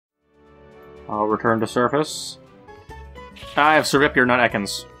I'll return to surface. I have Servipia, not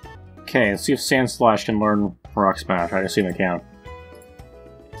Ekans. Okay, let's see if Sandslash can learn Rock Smash. I assume it can.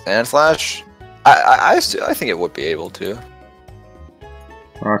 Sandslash? I think it would be able to.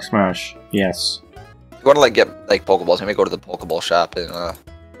 Rock Smash, yes. You want to like get like Pokeballs? Maybe go to the Pokeball shop in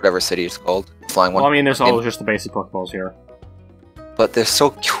whatever city it's called. Flying one. Well, I mean, there's all just the basic Pokeballs here. But they're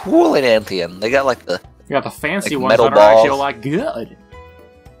so cool in Anthean. They got like the You got the fancy like ones metal that are actually balls. like good.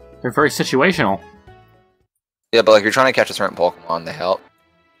 They're very situational. Yeah, but like you're trying to catch a certain Pokemon, they help.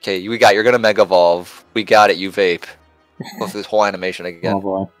 Okay, you're gonna Mega Evolve. We got it, you vape. Go through this whole animation again. Oh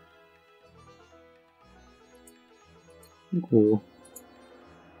boy. Cool.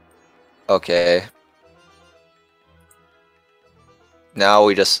 Okay. Now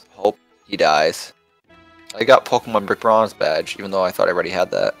we just hope he dies. I got Pokemon Brick Bronze badge, even though I thought I already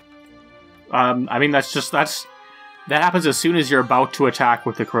had that. I mean, that happens as soon as you're about to attack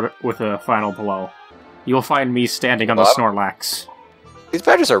with the final blow. You'll find me standing on the Snorlax. These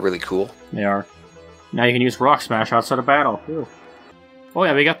badges are really cool. They are. Now you can use Rock Smash outside of battle. Ew. Oh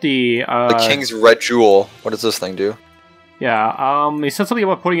yeah, we got the King's Red Jewel. What does this thing do? Yeah, he said something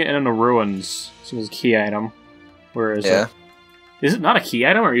about putting it in the ruins. This was a key item. Where is it? Is it not a key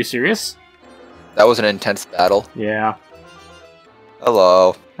item? Are you serious? That was an intense battle. Yeah.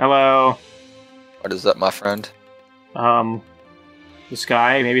 Hello. Hello. What is up, my friend? The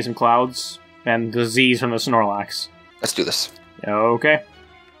sky, maybe some clouds, and the Z's from the Snorlax. Let's do this. Okay.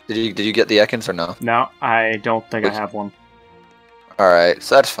 Did you get the Ekans or no? No, I don't think I have one. Alright,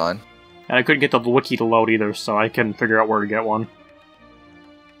 so that's fine. And I couldn't get the wiki to load either, so I couldn't figure out where to get one.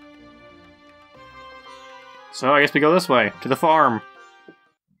 So I guess we go this way, to the farm.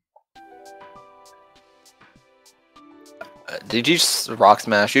 Did you just Rock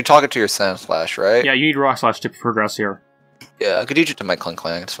Smash? You talk it to your Sandslash, right? Yeah, you need Rock Slash to progress here. Yeah, I could teach it to my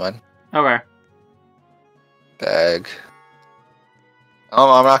Clang, it's fine. Okay. Bag.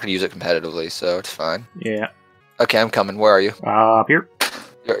 Oh, I'm not gonna use it competitively, so it's fine. Yeah. Okay, I'm coming. Where are you? Up here.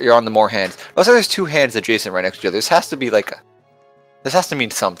 You're on the more hands. Oh, so there's two hands adjacent right next to each other. This has to be like this has to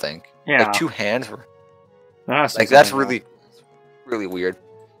mean something. Yeah. Like two hands. That's really weird.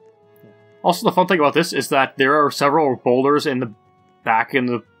 Also, the fun thing about this is that there are several boulders in the back in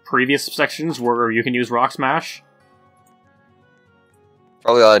the previous sections where you can use Rock Smash.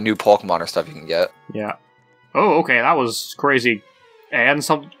 Probably a lot of new Pokemon or stuff you can get. Yeah. Oh, okay, that was crazy. And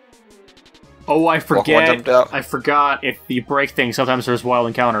some... Oh, I forget. Jumped out. I forgot if you break things, sometimes there's wild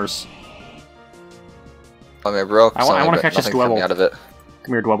encounters. I mean, I broke. I want to catch this Dwebble. Out of it.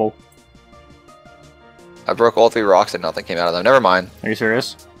 Come here, Dwebble. I broke all 3 rocks and nothing came out of them. Never mind. Are you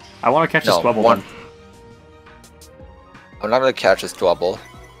serious? I want to catch this Dwebble one. then. I'm not going to catch this Dwebble.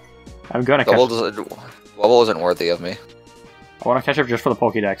 I'm going to catch it. Dwebble isn't worthy of me. I want to catch it just for the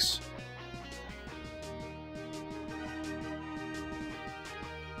Pokédex.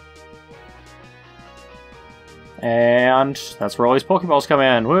 And that's where all these Pokeballs come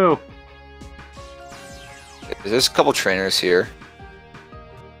in. Woo! There's a couple trainers here.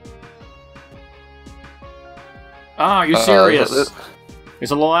 Ah, are you serious? It's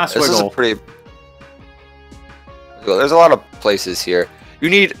a little ass This wiggle. is a pretty... There's a lot of places here.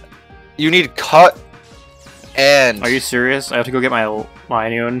 You need cut and... Are you serious? I have to go get my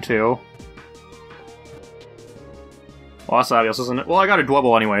Linoone too. Well, that's obvious, isn't it? Well, I got a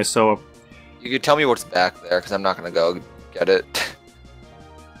Dwebble anyway, so... You could tell me what's back there, because I'm not going to go get it.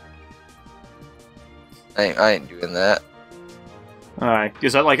 I ain't doing that. Alright,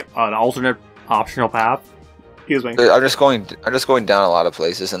 is that like an alternate optional path? Excuse me. I'm just going down a lot of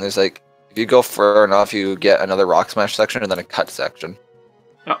places, and there's like... If you go far enough, you get another Rock Smash section, and then a cut section.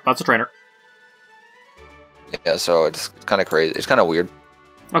 Oh, that's a trainer. Yeah, so it's kind of crazy. It's kind of weird.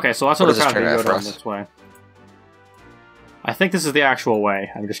 Okay, so that's What another does this path we trainer go have for down us? this way. I think this is the actual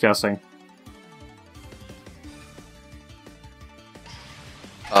way, I'm just guessing.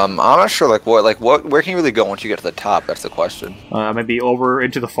 I'm not sure, where can you really go once you get to the top? That's the question. Maybe over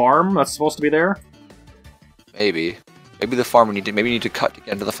into the farm that's supposed to be there? Maybe the farm maybe you need to cut to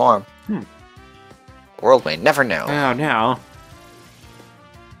get into the farm. Hmm. World may never know. Oh, now.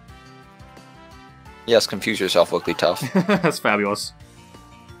 Yes, confuse yourself, Wiggly Tough. That's fabulous.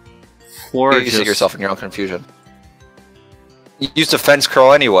 You Florges. see yourself in your own confusion. Use defense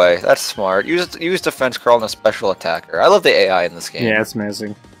curl anyway. That's smart. Use defense curl and a special attacker. I love the AI in this game. Yeah, it's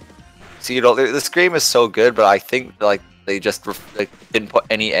amazing. See, this game is so good, but I think they just didn't put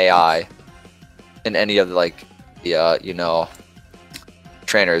any AI in any of the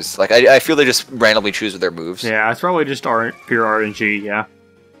trainers. I feel they just randomly choose their moves. Yeah, it's probably just pure RNG. Yeah.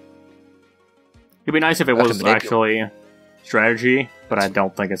 It'd be nice if it was actually strategy, but I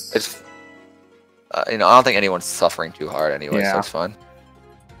don't think it's. I don't think anyone's suffering too hard anyway, Yeah. so it's fun.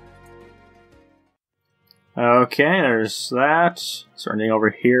 Okay, there's that. Is there anything over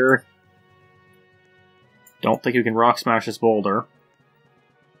here? Don't think you can rock smash this boulder.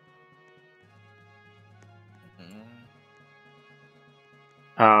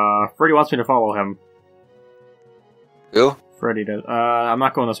 Freddy wants me to follow him. Who? Freddy does. I'm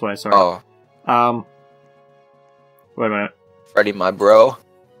not going this way, sorry. Oh, Wait a minute. Freddy, my bro.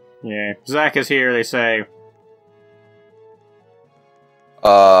 Yeah, Zach is here, they say.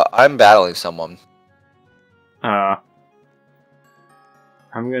 I'm battling someone. I'm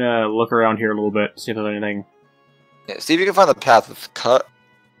gonna look around here a little bit, see if there's anything. Yeah, see if you can find the path with cut.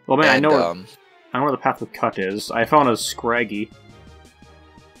 Well, man, And, I know where the path with cut is. I found a Scraggy.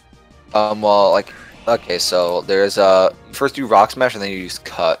 Well, like, okay, so there's first do rock smash and then you use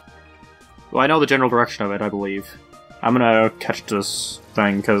cut. Well, I know the general direction of it, I believe. I'm gonna catch this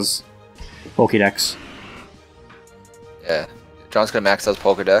thing, because Pokédex. Yeah, John's gonna max out his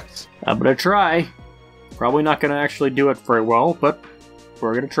Pokedex. I'm gonna try. Probably not gonna actually do it very well, but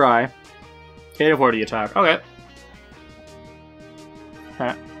we're gonna try. Can't avoid the attack. Okay.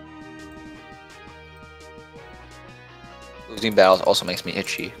 Huh. Losing battles also makes me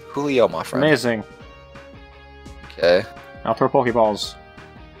itchy. Julio, my friend. Amazing. Okay. I'll throw Pokeballs.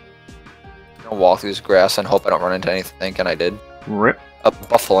 I'm gonna walk through this grass and hope I don't run into anything, and I did. Rip. A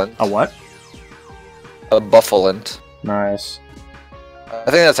Buffalint. A what? A Buffalint. Nice. I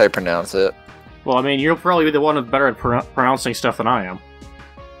think that's how you pronounce it. Well, I mean, you'll probably be the one better at pronouncing stuff than I am.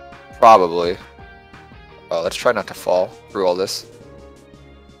 Probably. Oh, let's try not to fall through all this.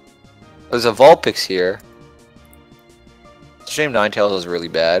 There's a Vulpix here. It's a shame Ninetales is really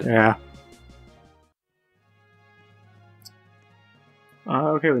bad. Yeah.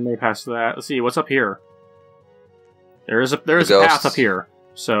 Okay, we may pass that. Let's see, what's up here? There is a path up here.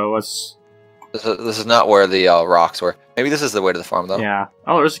 So let's... This is not where the rocks were. Maybe this is the way to the farm, though. Yeah.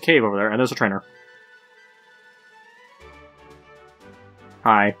 Oh, there's a cave over there, and there's a trainer.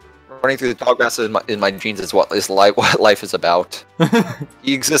 Hi. Running through the tall grass in my genes is what life is about.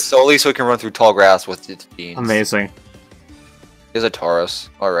 He exists solely so he can run through tall grass with his genes. Amazing. He's a Taurus.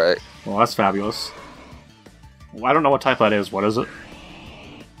 Alright. Well, that's fabulous. Well, I don't know what type that is. What is it?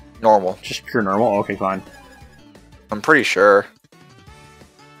 Normal. Just pure normal? Okay, fine. I'm pretty sure.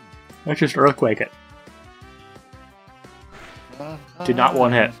 Let's just Earthquake it. Did not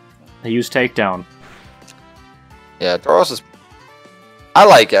one hit. I used Takedown. Yeah, Taurus is... I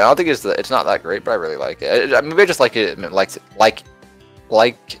like it. I don't think it's not that great, but I really like it. Maybe I just like it.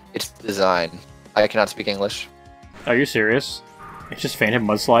 Like its design. I cannot speak English. Are you serious? It's just fainted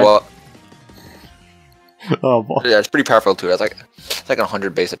Mudslide? Well, oh boy. yeah, it's pretty powerful too. It's like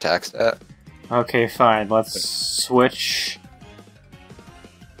 100 base attack stat. Okay, fine. Let's switch.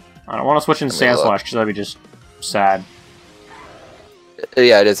 I don't want to switch in Let me Sand look. Slash because that'd be just sad.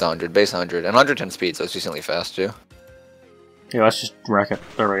 Yeah, it is 100 base 100 and 110 speed, so it's decently fast too. Yeah, let's just wreck it.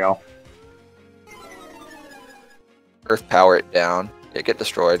 There we go. Earth power it down. Yeah, get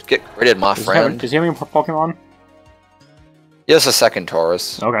destroyed. Get gridded, my friend. Does he have any Pokemon? He has a second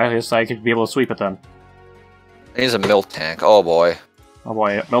Taurus. Okay, I guess I could be able to sweep it then. And he's a milk tank. Oh boy. Oh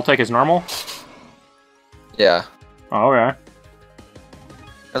boy, Miltank is normal? Yeah. Oh, okay.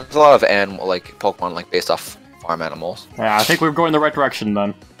 There's a lot of animal Pokemon based off farm animals. Yeah, I think we're going the right direction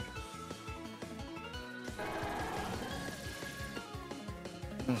then.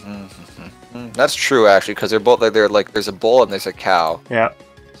 That's true actually, because they're both there's a bull and there's a cow. Yeah.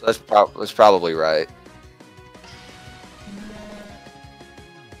 So that's probably right.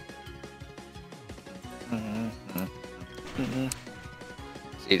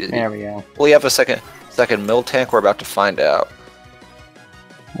 See, There we go. will he have a second Miltank? We're about to find out.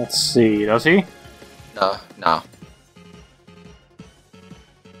 Let's see, does he? No.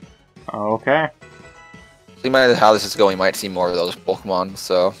 Okay. So you might know how this is going. You might see more of those Pokemon.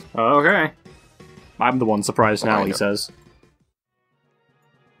 So Okay. I'm the one surprised now, I he know. says.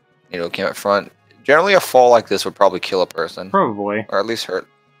 came up front. Generally, a fall like this would probably kill a person, Probably. or at least hurt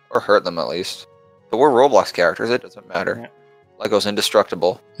them at least. But we're Roblox characters. It doesn't matter. Yeah. Lego's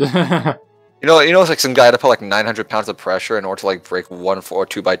indestructible. Oh It's like some guy to put 900 pounds of pressure in order to break one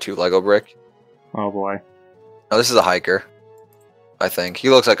 2x2 Lego brick. boy. No, this is a hiker. I think he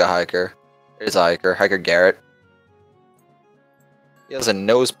looks like a hiker. It is a hiker. Hiker Garrett. He has a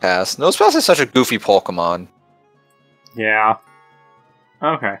Nose Pass. Nose Pass is such a goofy Pokemon. Yeah.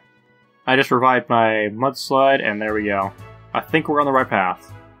 Okay. I just revived my Mudslide, and there we go. I think we're on the right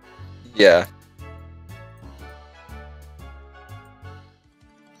path. Yeah.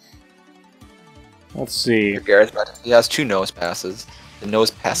 Let's see. Garrett. He has 2 Nose Passes. The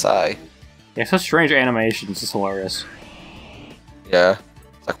Nose Passi. Yeah, such strange animations. It's hilarious. Yeah.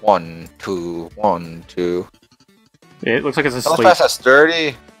 It's like 1, 2, 1, 2. It looks like it's How asleep. fast has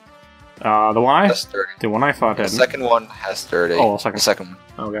 30? The one I Has 30. the one I fought The didn't. second one has 30. Oh, second. The second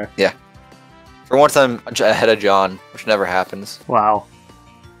one. Okay. For once, I'm ahead of John, which never happens. Wow.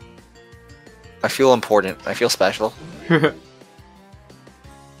 I feel important. I feel special.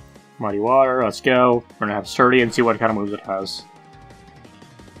 Mighty Water. Let's go. We're gonna have sturdy and see what kind of moves it has.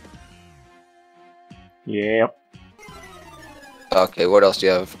 Yep. Okay, what else do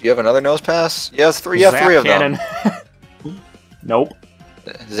you have? Do you have another nose pass? Yes, three. You have Zap 3 of cannon. them. Nope.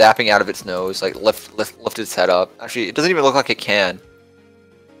 Zapping out of its nose, like lift its head up. Actually, it doesn't even look like it can.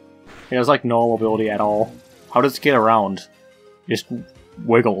 It has like no mobility at all. How does it get around? Just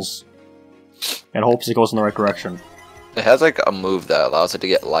wiggles. And hopes it goes in the right direction. It has like a move that allows it to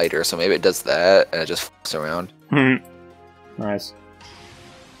get lighter, so maybe it does that and it just flips around. Nice.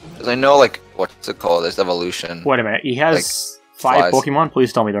 Because I know, like, what's it called? This evolution. Wait a minute. He has 5 flies. Pokemon?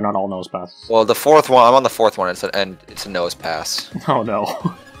 Please tell me they're not all nose passes. Well, the 4th one. I'm on the 4th one. It's a nose pass. Oh no.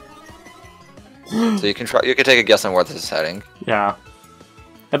 So you can try. You can take a guess on where this is heading. Yeah.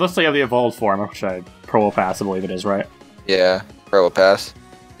 Unless they have the evolved form, which I Probopass, I believe it is, right? Yeah, Probopass.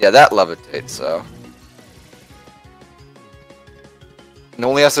 Yeah, that levitates. So. It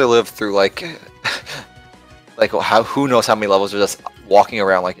only has to live through like, like who knows how many levels of just walking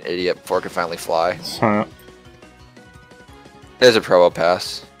around like an idiot before it can finally fly. There's a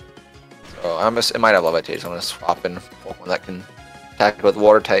Probopass. So it might have levitate. So I'm gonna swap in Pokemon that can attack with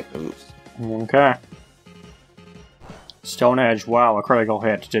water type moves. Okay. Stone Edge, wow, a critical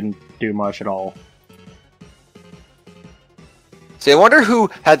hit. Didn't do much at all. See, I wonder who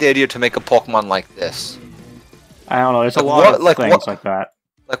had the idea to make a Pokemon like this. I don't know, there's a Like, lot what- of like, things what- like that.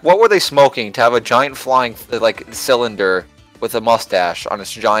 Like, what were they smoking to have a giant flying like cylinder with a mustache on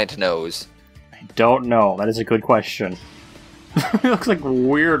its giant nose? I don't know, that is a good question. It looks like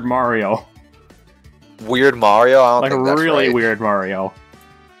weird Mario. Weird Mario? I don't Like think that's really right. weird Mario.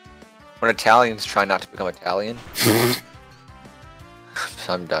 When Italians try not to become Italian.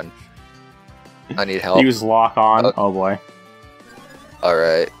 I'm done. I need help. Use lock on. Oh boy.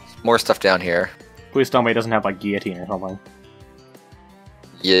 Alright. More stuff down here. Please tell me it doesn't have like guillotine or something.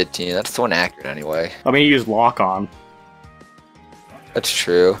 Guillotine. That's so inaccurate anyway. I mean, you use lock on. That's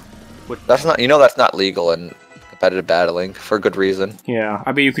true. What- That's not. You know that's not legal in competitive battling for good reason. Yeah,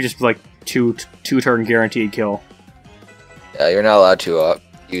 I mean, you could just like two turn guaranteed kill. Yeah, you're not allowed to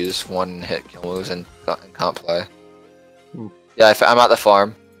use one-hit kill moves in comp play. Yeah, I'm at the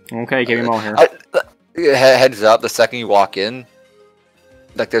farm. Okay, give me more here. Heads up, the second you walk in,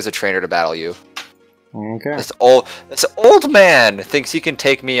 like there's a trainer to battle you. Okay. This old man thinks he can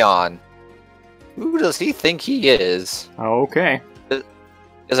take me on. Who does he think he is? Okay.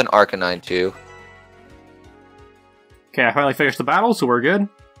 There's an Arcanine too. Okay, I finally finished the battle, so we're good.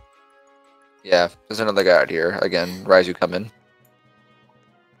 Yeah, there's another guy out here. Again, Raizu come in.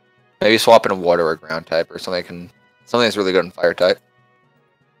 Maybe swap in a water or ground type or something that's really good in fire type.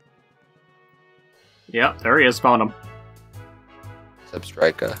 Yep, there he is. Found him.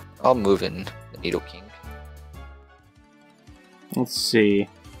 Substrika. I'll move in the Needle King. Let's see.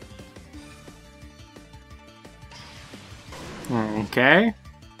 Okay.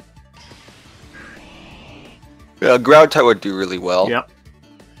 Yeah, ground type would do really well. Yep.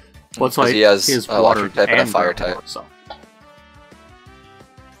 What's 'Cause like he has his a water electric type and a fire ground type. So.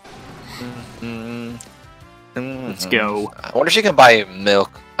 Mm-hmm. Let's go. I wonder if she can buy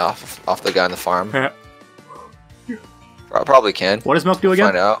milk off the guy on the farm. Probably can. What does milk do again?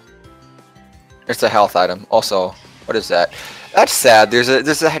 Find out. It's a health item. Also, what is that? That's sad. There's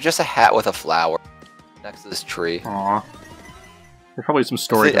just a hat with a flower next to this tree. Aw. There's probably some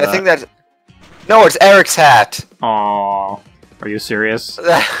story to I that. think that's no. It's Eric's hat. Aw. Are you serious?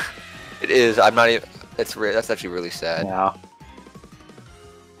 It is. I'm not even. That's actually really sad. Yeah.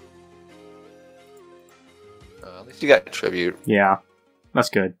 At least you got tribute. Yeah. That's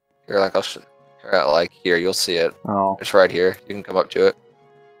good. Here, like here, you'll see it. Oh. It's right here. You can come up to it.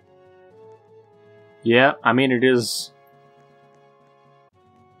 Yeah, I mean, it is...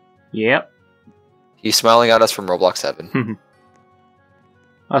 Yep. He's smiling at us from Roblox 7.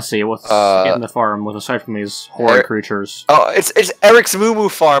 Let's see, what's in the farm with aside from these horrid creatures. Oh, it's Eric's Moo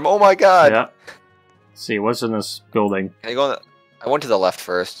farm. Oh my god. Yep. Let's see, what's in this building? Can you go? I went to the left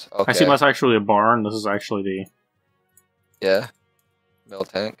first. Okay. I see that's actually a barn. This is actually the... Yeah. Milk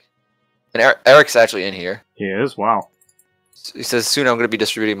tank. And Eric's actually in here. He is? Wow. He says, soon I'm going to be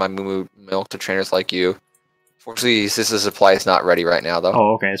distributing my Moo milk to trainers like you. Fortunately, this supply is not ready right now, though.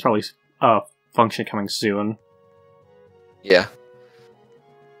 Oh, okay. It's probably a function coming soon. Yeah.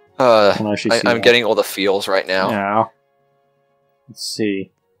 Can I actually see I'm that? getting all the feels right now. Yeah. Let's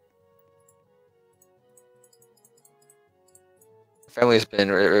see. Family has been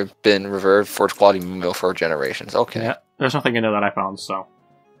revered for its quality meal for generations. Okay. Yeah. There's nothing in there that I found, so.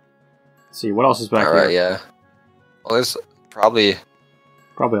 Let's see, what else is back Alright, here? yeah. Well, there's probably...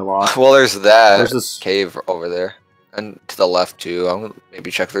 Probably a lot. Well, there's that There's this... cave over there. And to the left, too. I'm gonna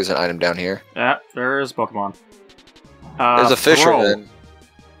maybe check if there's an item down here. Yeah, there is Pokemon. There's a Throw. fisherman.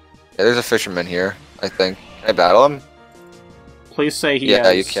 Yeah, there's a fisherman here, I think. Can I battle him? Please say he Yeah,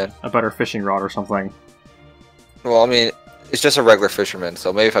 has you can. a better fishing rod or something. Well, I mean, it's just a regular fisherman,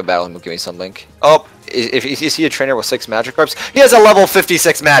 so maybe if I battle him, he'll give me something. Oh, if you see a trainer with 6 Magikarps, he has a level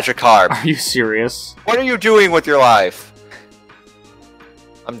 56 Magikarp! Are you serious? What are you doing with your life?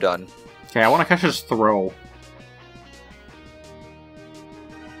 I'm done. Okay, I want to catch his throw.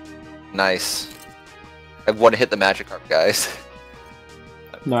 Nice. I want to hit the Magikarp, guys.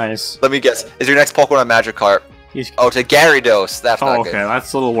 Nice. Let me guess. Is your next Pokemon a Magikarp? He's... Oh, it's a Gyarados. That's Oh, not okay, good.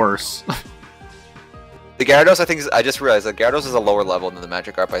 that's a little worse. The Gyarados, I think, I just realized that Gyarados is a lower level than the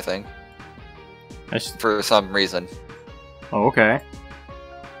Magikarp, I think. For some reason. Oh, okay.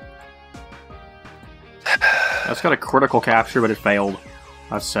 That's got a critical capture, but it failed.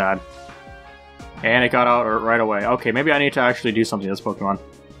 That's sad. And it got out right away. Okay, maybe I need to actually do something to this Pokemon.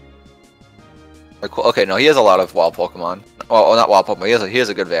 Okay, no, he has a lot of wild Pokemon. Well, not wild Pokemon. He has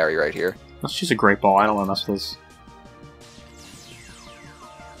a good Vari right here. Let's use a Great Ball. I don't want to mess with this.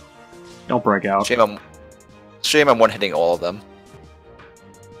 Don't break out. Shame I'm one-hitting all of them.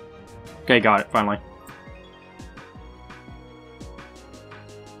 Okay, got it, finally.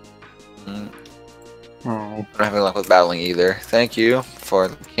 Oh. I'm not having luck with battling either. Thank you for...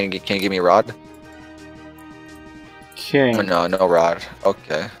 Can you give me a rod? Okay. Oh, no rod.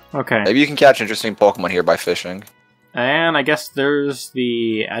 Okay. Okay. Maybe you can catch interesting Pokemon here by fishing. And I guess there's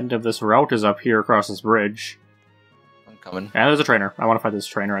the end of this route is up here across this bridge. I'm coming. And there's a trainer. I want to find this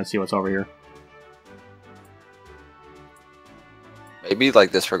trainer and see what's over here. Maybe,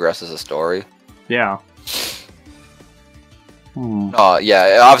 like, this progresses the story. Yeah.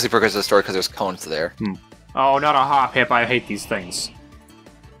 Yeah, it obviously progresses the story because there's cones there. Oh, not a Hoppip. I hate these things.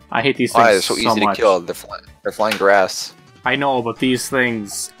 I hate these things Why? They're so easy much. to kill. They're flying grass. I know, but these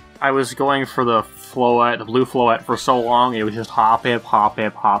things... I was going for the Floette, the blue Floette, for so long, it was just Hoppip,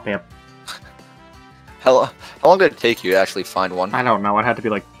 Hoppip, Hoppip. How long did it take you to actually find one? I don't know, it had to be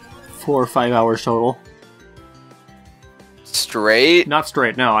like 4 or 5 hours total. Straight? Not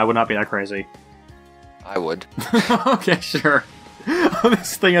straight, no, I would not be that crazy. I would. Okay, sure.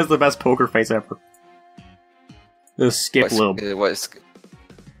 This thing has the best poker face ever. The Skip Lube.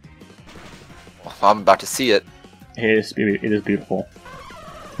 I'm about to see it. It is beautiful.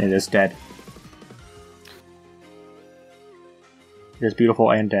 It is dead. It is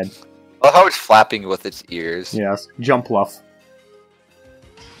beautiful and dead. I love how it's flapping with its ears. Yes. Jumpluff.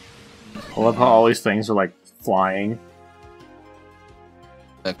 I love how all these things are like flying.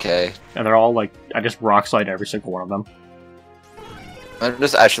 Okay. And they're all like, I just rock slide every single one of them. I'm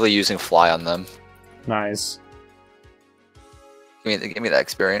just actually using fly on them. Nice. Give me that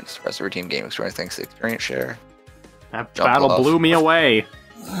experience. Rest of your team game experience. Thanks to experience share. That Jump battle love. blew me away.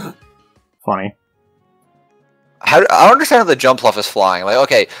 Funny. I don't understand how the Jumpluff is flying. Like,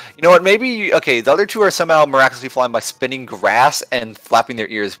 okay, you know what? Maybe the other two are somehow miraculously flying by spinning grass and flapping their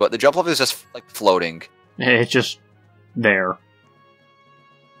ears, but the Jumpluff is just like floating. It's just there.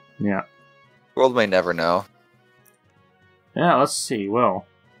 Yeah. The world may never know. Yeah, let's see. Well,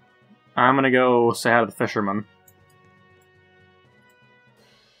 I'm gonna go say hi to the fisherman.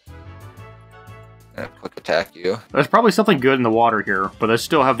 I'm gonna quick attack you. There's probably something good in the water here, but they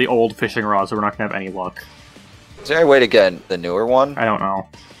still have the old fishing rod, so we're not gonna have any luck. Is there any way to get the newer one? I don't know.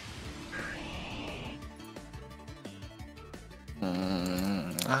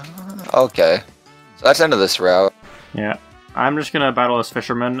 Okay. So that's the end of this route. Yeah. I'm just gonna battle this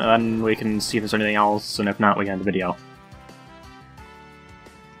fisherman, and then we can see if there's anything else, and if not, we can end the video.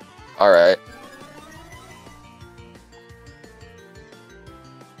 Alright.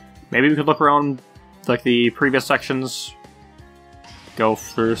 Maybe we could look around, like, the previous sections. Go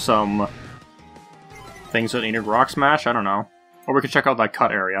through some things that needed Rock Smash, I don't know. Or we could check out that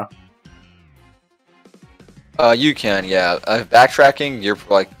cut area. You can, yeah. Backtracking, you're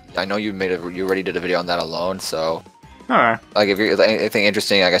like, I know you already did a video on that alone, so... Okay. Like, if you're anything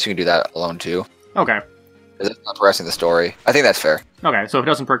interesting, I guess you can do that alone, too. Okay. Because it's not progressing the story. I think that's fair. Okay, so if it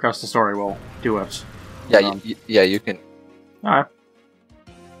doesn't progress the story, we'll do it. Yeah, yeah, you can... Alright.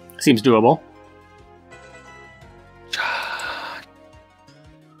 Seems doable.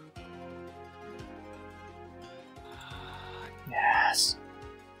 Yes.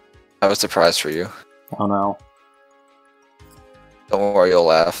 I was surprised for you. Oh no. Don't worry, you'll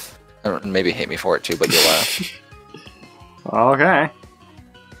laugh. And maybe hate me for it too, but you'll laugh. Okay.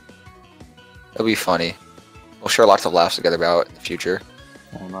 It'll be funny. We'll share lots of laughs together about it in the future.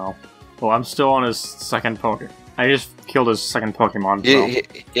 Oh no. Well, I'm still on his second Pokemon. I just killed his second Pokemon. So.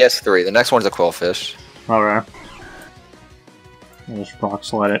 He has 3. The next one's a Quillfish. Okay. I'll just rock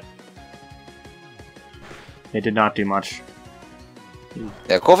slide it. It did not do much.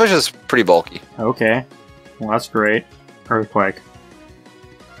 Yeah, Quillfish is pretty bulky. Okay. Well, that's great. Earthquake.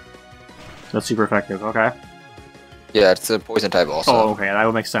 That's super effective. Okay. Yeah, it's a poison type also. Oh, okay. That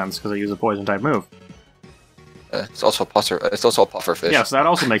would make sense because I use a poison type move. It's also a puffer fish. Yes, that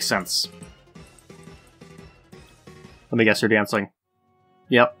also makes sense. Let me guess, you're dancing.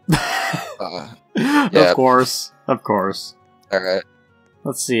 Yep. Yeah. Of course. Of course. Alright.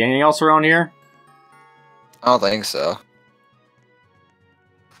 Let's see. Anything else around here? I don't think so.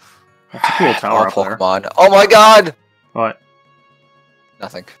 That's a cool tower up there. Pokemon. Oh my god! What?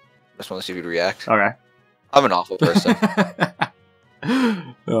 Nothing. Just want to see if you'd react. Okay. I'm an awful person.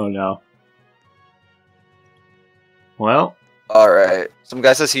 Oh no. Well. Alright. Some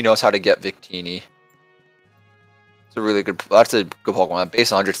guy says he knows how to get Victini. It's a really good. That's a good Pokemon.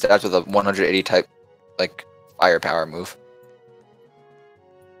 Base 100 stats with a 180 type, like, firepower move.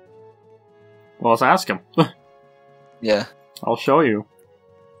 Well, let's ask him. Yeah. I'll show you.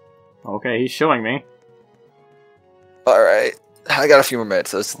 Okay, he's showing me. Alright. I got a few more minutes,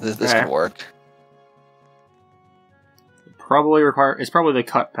 so this Okay. can work. Probably require. It's probably the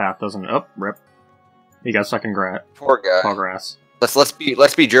cut path, doesn't it? Oh, rip. He got stuck in Poor guy. tall grass. Let's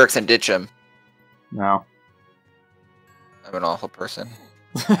be jerks and ditch him. No. I'm an awful person.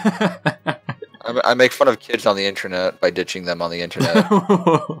 I make fun of kids on the internet by ditching them on the internet.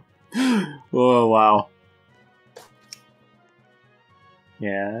 Oh wow.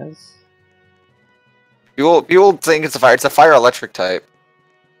 Yes. People think it's a fire. It's a fire electric type.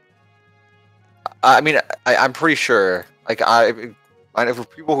 I mean, I'm pretty sure. Like for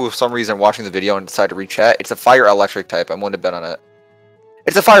people who for some reason are watching the video and decide to rechat, it's a fire electric type. I'm willing to bet on it.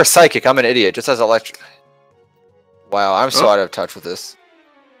 It's a fire psychic. I'm an idiot. It just says electric. Wow, I'm so out of touch with this.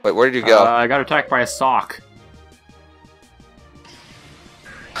 Wait, where did you go? I got attacked by a sock.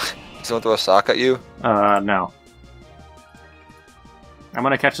 Someone throw a sock at you? No. I'm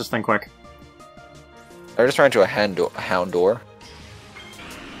gonna catch this thing quick. I just ran into a Houndour.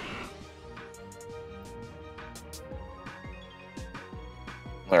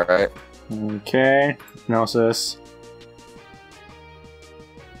 Alright. Okay. Gnosis.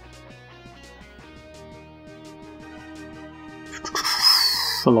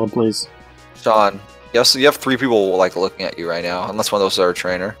 Hello, please. Sean, yes, you have 3 people like looking at you right now, unless one of those are a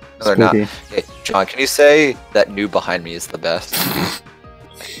trainer. No, they're not. Okay, John, can you say that noob behind me is the best?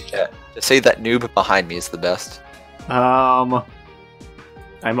 Yeah, just say that noob behind me is the best. I'm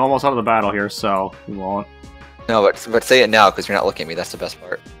almost out of the battle here, so we won't. No, but say it now because you're not looking at me. That's the best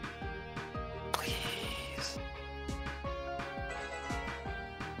part. Please.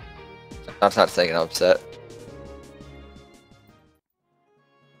 I'm not saying I'm upset.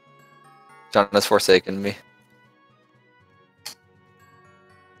 John has forsaken me.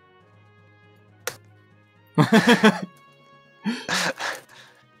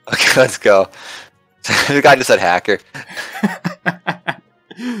 Okay, let's go. The guy just said hacker.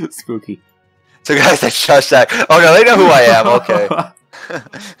 Spooky. So guys said shush that. Oh no, they know who I am. Okay.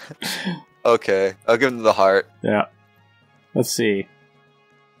 Okay, I'll give them the heart. Yeah. Let's see.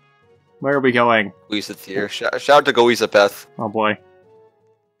 Where are we going? Goisa's here. Shout out to Goisapeth. Oh boy.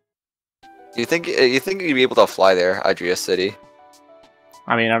 You think you'd be able to fly there, Idria City?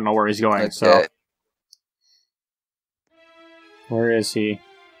 I mean, I don't know where he's going, Okay. so... Where is he?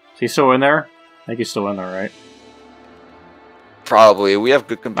 Is he still in there? I think he's still in there, right? Probably. We have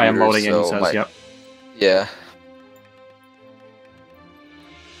good computers. I am loading in, so he says, yep. Yeah.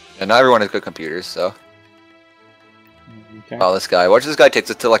 And not everyone has good computers, so... Okay. Oh, this guy. Watch this guy takes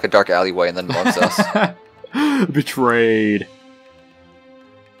us to like a dark alleyway and then mugs us. Betrayed.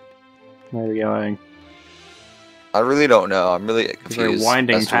 Where are we going? I really don't know. I'm really confused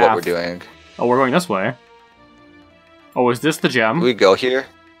winding as to what we're path. doing. Oh, we're going this way. Oh, is this the gem? Do we go here?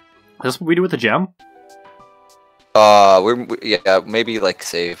 Is this what we do with the gem? Yeah, maybe like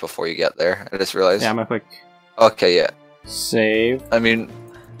save before you get there. I just realized. Yeah, I'm gonna click Okay, yeah. save. I mean,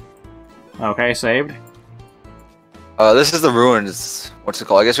 Okay, saved. this is the ruins. What's it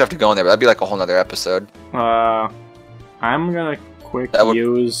called? I guess we have to go in there, but that'd be like a whole nother episode. I'm gonna quick That would-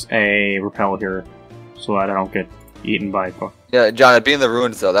 use a repel here so that I don't get eaten by. Yeah, John, it'd be in the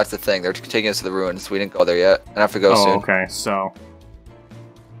ruins though. That's the thing. They're taking us to the ruins. We didn't go there yet, and I have to go Oh, soon. okay. So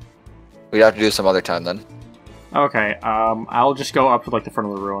We'd have to do some other time then. Okay, I'll just go up to like the front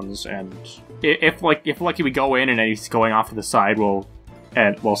of the ruins, and if lucky we go in and he's going off to the side, we'll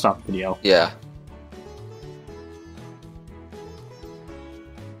stop the video. Yeah.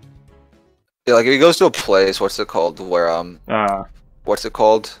 Yeah, like if he goes to a place, what's it called? Where what's it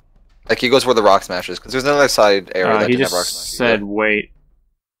called? Like he goes where the rock smash is, because there's another side area that he didn't just have rock smash. said, "Wait."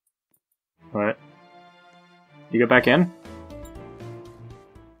 What? You get back in?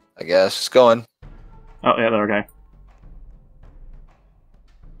 I guess just going. Oh yeah, they're okay.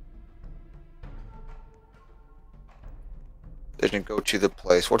 Didn't go to the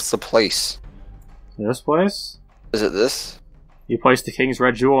place. What's the place? This place? Is it this? You place the king's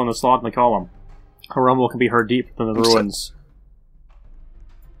red jewel in the slot in the column. A rumble can be heard deep within the ruins.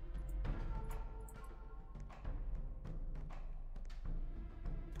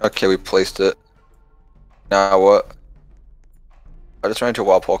 Okay, we placed it. Now what? I just ran into a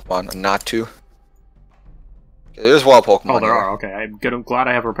wild Pokemon. Not to. Okay, there's wild Pokemon. Oh, there here. are. Okay, I'm glad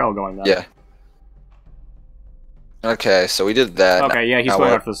I have Repel going then. Yeah. Okay, so we did that. Okay, yeah, he's now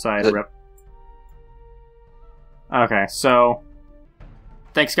going what? off to the side. Rip. Okay, so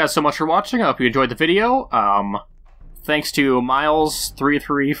thanks guys so much for watching. I hope you enjoyed the video. Thanks to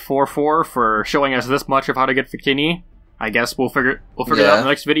Miles3344 for showing us this much of how to get Victini. I guess we'll figure it out in the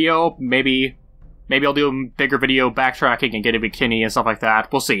next video. Maybe I'll do a bigger video backtracking and get a Victini and stuff like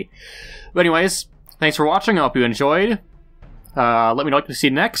that. We'll see. But anyways, thanks for watching. I hope you enjoyed. Let me know what you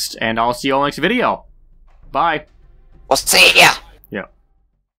see next, and I'll see you all next video. Bye. We'll see ya! Yeah.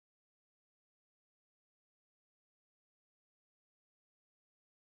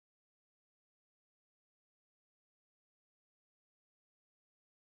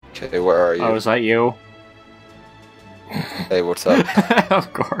 Okay, where are you? Oh, is that you? Hey, what's up?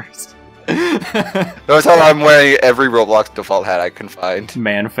 Of course. Notice how I'm wearing every Roblox default hat I can find.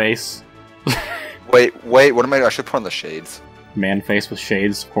 Man face. Wait, what am I? I should put on the shades. Man face with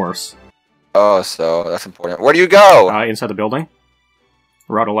shades, of course. Oh, so that's important. Where do you go? Inside the building.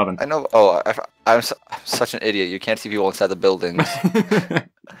 Route 11. I know. Oh, I'm such an idiot. You can't see people inside the buildings.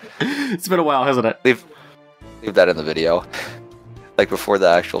 It's been a while, hasn't it? Leave that in the video. Like before the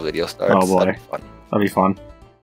actual video starts. Oh boy. That'd be fun. That'd be fun.